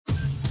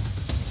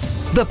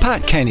The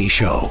Pat Kenny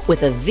Show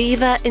with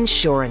Aviva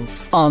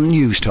Insurance on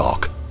News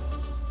Talk.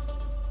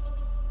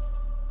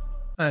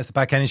 It's the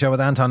Pat Kenny Show with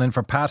Anton in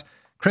for Pat.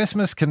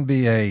 Christmas can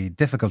be a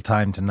difficult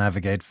time to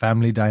navigate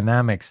family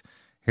dynamics.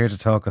 Here to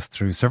talk us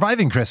through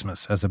surviving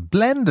Christmas as a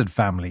blended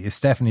family is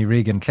Stephanie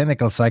Regan,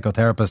 clinical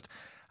psychotherapist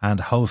and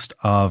host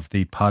of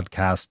the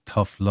podcast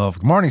Tough Love.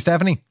 Good morning,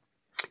 Stephanie.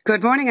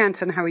 Good morning,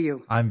 Anton. How are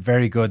you? I'm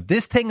very good.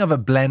 This thing of a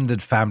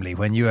blended family,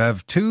 when you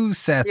have two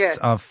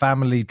sets of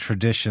family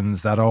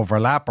traditions that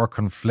overlap or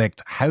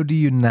conflict, how do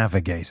you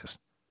navigate it?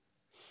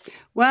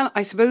 Well,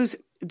 I suppose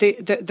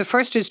the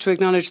first is to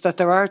acknowledge that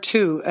there are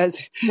two.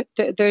 As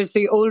there's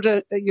the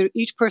older,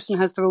 each person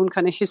has their own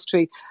kind of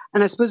history,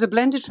 and I suppose a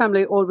blended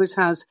family always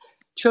has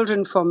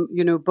children from,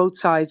 both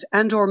sides,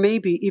 and or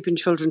maybe even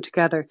children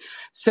together.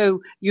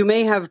 So you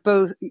may have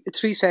both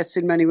three sets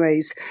in many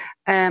ways.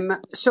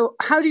 So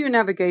how do you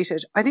navigate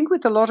it? I think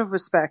with a lot of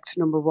respect,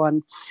 number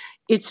one,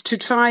 it's to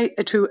try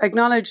to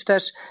acknowledge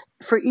that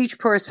for each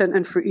person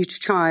and for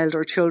each child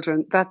or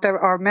children, that there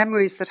are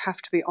memories that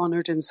have to be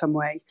honoured in some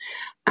way.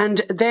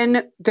 And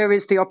then there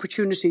is the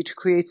opportunity to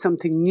create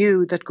something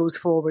new that goes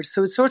forward.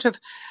 So it's sort of,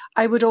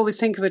 I would always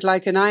think of it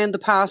like an eye on the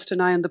past, an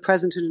eye on the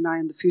present, and an eye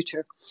on the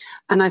future.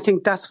 And I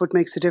think that's what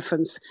makes a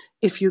difference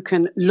if you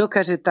can look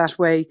at it that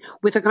way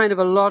with a kind of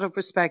a lot of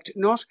respect,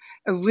 not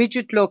a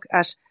rigid look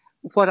at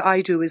what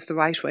I do is the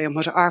right way and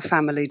what our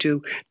family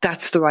do,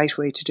 that's the right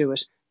way to do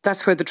it.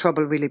 That's where the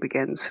trouble really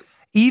begins.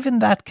 Even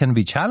that can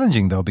be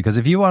challenging, though, because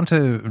if you want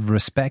to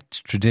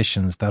respect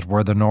traditions that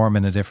were the norm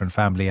in a different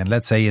family, and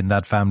let's say in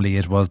that family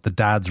it was the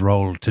dad's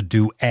role to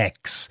do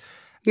X,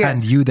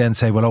 and you then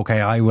say, well, okay,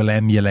 I will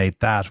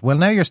emulate that. Well,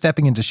 now you're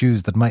stepping into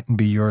shoes that mightn't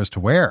be yours to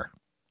wear.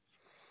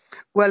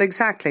 Well,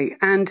 exactly.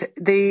 And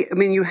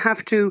you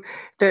have to,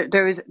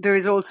 there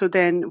is also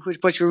then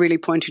what you're really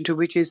pointing to,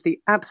 which is the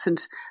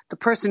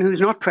person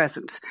who's not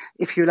present,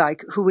 if you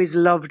like, who is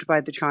loved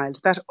by the child,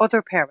 that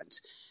other parent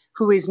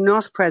who is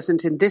not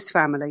present in this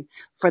family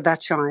for that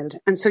child.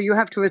 And so you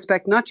have to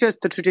respect not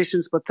just the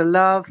traditions, but the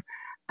love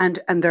and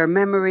their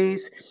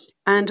memories.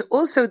 And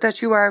also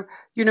that you are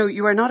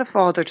not a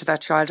father to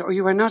that child, or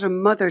you are not a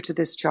mother to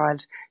this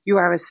child. You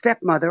are a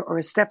stepmother or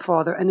a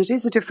stepfather, and it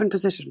is a different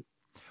position.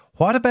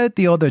 What about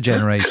the other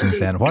generations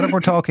then? What if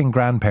we're talking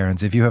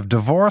grandparents? If you have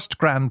divorced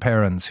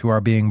grandparents who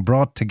are being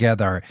brought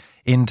together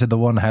into the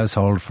one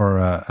household for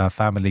a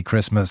family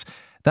Christmas,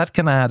 that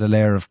can add a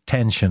layer of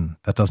tension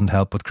that doesn't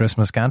help with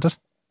Christmas, can't it?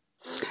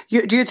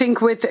 Do you think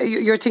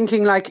you're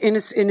thinking like in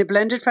a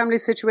blended family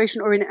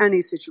situation or in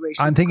any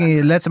situation? I'm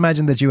thinking, let's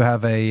imagine that you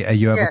have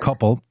a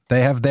couple,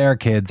 they have their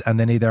kids, and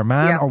then either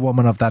man or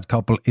woman of that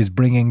couple is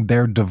bringing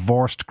their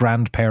divorced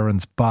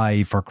grandparents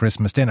by for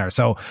Christmas dinner.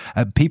 So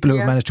people who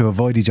have managed to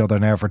avoid each other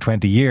now for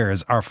 20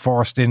 years are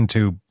forced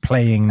into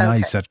playing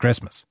nice at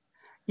Christmas.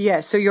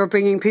 Yes, so you're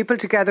bringing people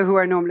together who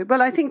are normally...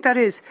 Well, I think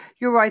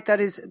you're right, that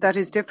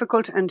is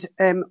difficult and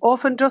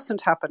often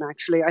doesn't happen,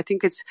 actually. I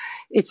think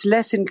it's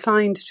less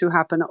inclined to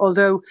happen,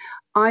 although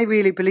I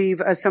really believe,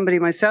 as somebody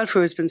myself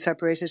who has been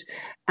separated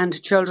and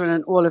children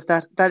and all of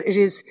that, that it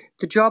is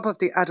the job of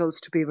the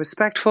adults to be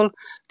respectful,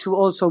 to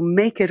also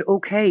make it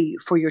okay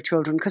for your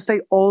children, because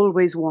they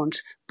always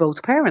want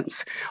both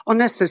parents,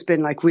 unless there's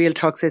been like real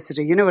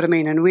toxicity, you know what I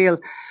mean, and real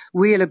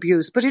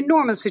abuse. But in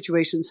normal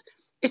situations,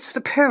 it's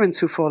the parents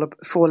who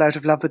fall out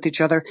of love with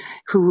each other,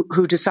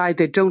 who decide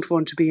they don't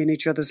want to be in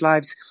each other's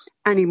lives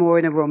anymore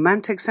in a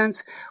romantic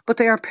sense, but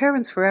they are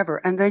parents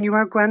forever, and then you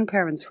are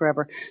grandparents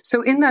forever.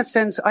 So in that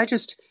sense,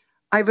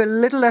 I've a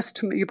little less,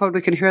 you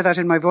probably can hear that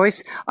in my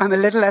voice, I'm a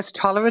little less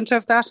tolerant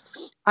of that.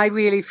 I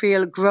really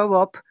feel grow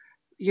up,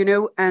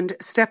 and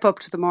step up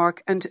to the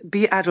mark and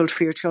be adult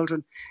for your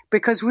children,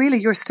 because really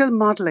you're still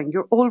modelling,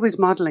 you're always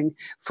modelling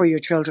for your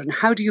children.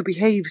 How do you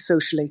behave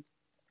socially?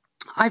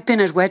 I've been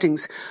at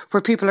weddings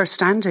where people are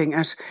standing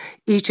at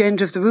each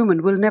end of the room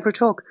and will never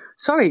talk.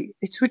 Sorry,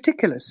 it's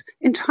ridiculous,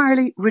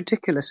 entirely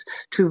ridiculous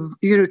to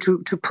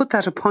put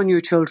that upon your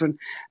children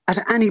at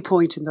any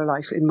point in their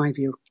life, in my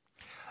view.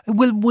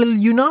 Will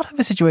you not have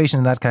a situation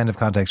in that kind of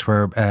context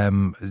where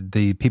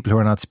the people who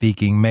are not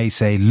speaking may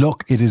say,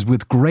 look, it is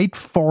with great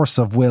force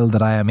of will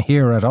that I am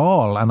here at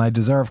all, and I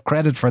deserve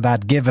credit for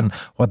that given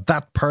what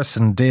that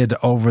person did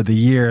over the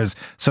years,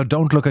 so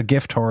don't look a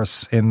gift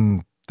horse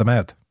in the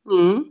mouth?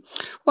 Mm-hmm.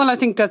 Well, I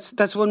think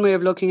that's one way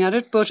of looking at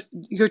it, but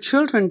your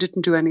children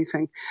didn't do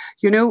anything.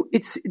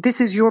 This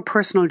is your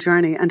personal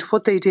journey, and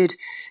what they did,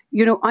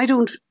 I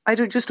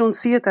just don't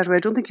see it that way. I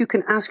don't think you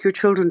can ask your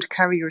children to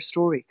carry your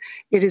story.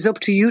 It is up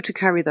to you to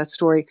carry that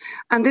story.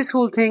 And this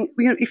whole thing,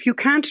 if you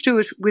can't do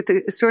it with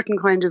a certain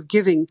kind of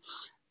giving,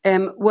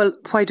 well,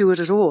 why do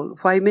it at all?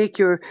 Why make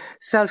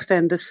yourself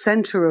then the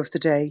center of the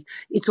day?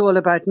 It's all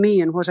about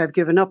me and what I've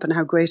given up and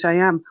how great I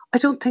am. I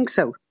don't think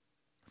so.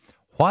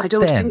 I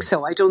don't think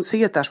so. I don't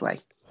see it that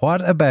way.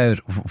 What about,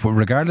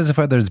 regardless of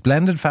whether it's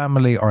blended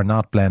family or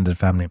not blended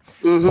family,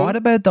 what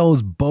about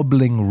those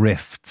bubbling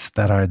rifts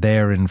that are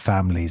there in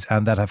families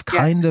and that have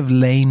kind of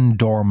lain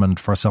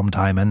dormant for some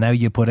time, and now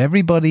you put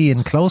everybody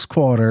in close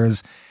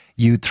quarters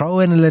you throw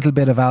in a little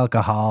bit of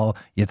alcohol,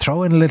 you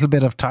throw in a little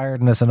bit of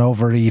tiredness and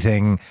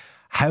overeating.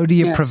 How do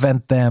you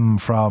prevent them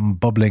from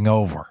bubbling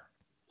over?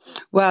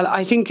 Well,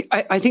 I think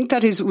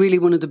that is really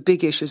one of the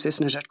big issues,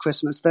 isn't it, at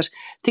Christmas, that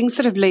things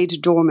that have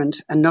laid dormant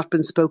and not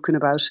been spoken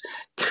about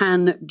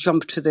can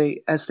jump to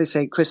the, as they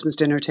say, Christmas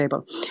dinner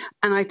table.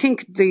 And I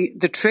think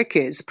the trick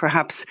is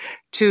perhaps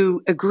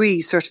to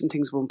agree certain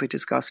things won't be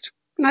discussed.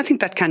 And I think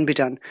that can be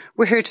done.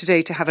 We're here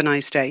today to have a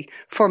nice day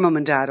for mum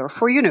and dad, or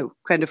for,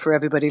 kind of for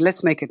everybody.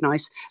 Let's make it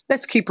nice.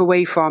 Let's keep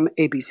away from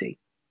ABC.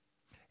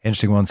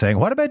 Interesting one saying,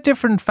 what about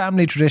different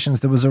family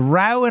traditions? There was a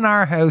row in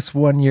our house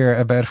one year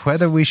about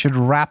whether we should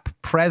wrap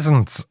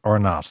presents or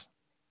not.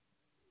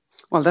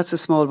 Well, that's a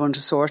small one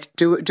to sort,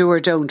 do or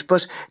don't.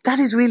 But that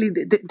is really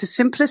the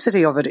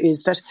simplicity of it,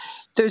 is that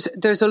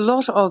there's a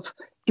lot of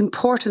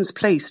importance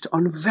placed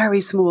on very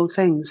small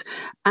things.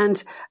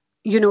 And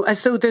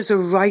as though there's a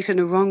right and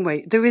a wrong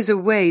way. There is a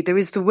way. There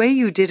is the way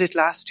you did it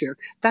last year.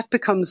 That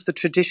becomes the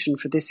tradition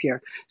for this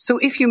year. So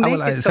if you make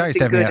it something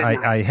Stephanie, good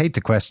and nice. I hate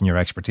to question your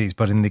expertise,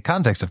 but in the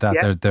context of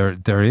that,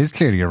 there is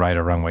clearly a right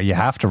or wrong way. You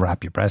have to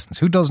wrap your presents.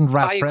 Who doesn't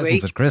wrap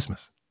presents at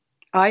Christmas?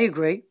 I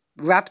agree.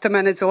 Wrap them,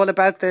 and it's all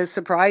about the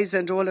surprise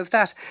and all of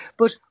that.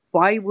 But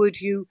why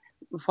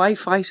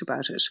fight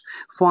about it?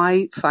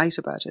 Why fight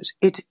about it?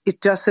 It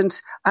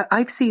doesn't,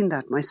 I've seen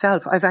that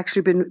myself. I've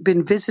actually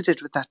been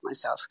visited with that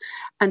myself.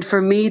 And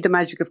for me, the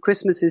magic of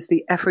Christmas is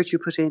the effort you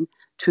put in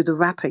to the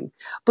wrapping.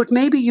 But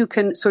maybe you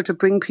can sort of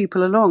bring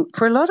people along.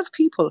 For a lot of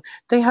people,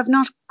 they have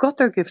not got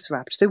their gifts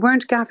wrapped. They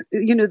weren't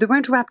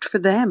wrapped for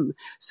them.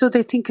 So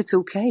they think it's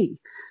okay.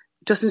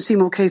 Doesn't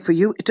seem okay for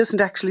you. It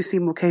doesn't actually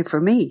seem okay for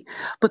me.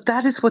 But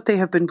that is what they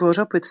have been brought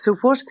up with. So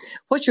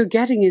what you're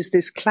getting is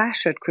this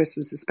clash at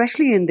Christmas,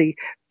 especially in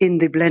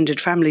the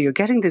blended family. You're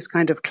getting this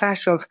kind of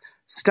clash of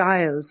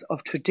styles,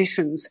 of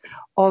traditions,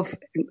 of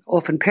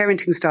often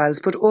parenting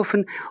styles, but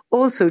often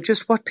also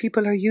just what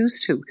people are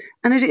used to.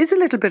 And it is a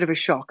little bit of a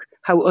shock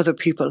how other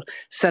people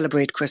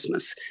celebrate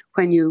Christmas.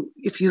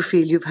 If you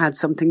feel you've had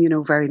something,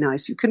 very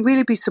nice, you can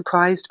really be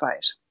surprised by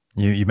it.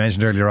 You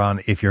mentioned earlier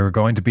on, if you're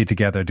going to be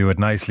together, do it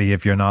nicely.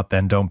 If you're not,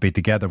 then don't be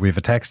together. We have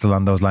a text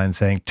along those lines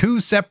saying 2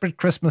 separate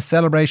Christmas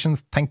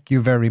celebrations. Thank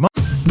you very much.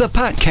 The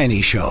Pat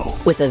Kenny Show.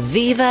 With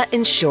Aviva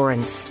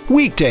Insurance.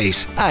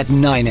 Weekdays at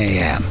 9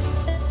 a.m.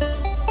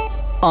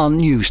 on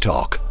News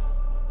Talk.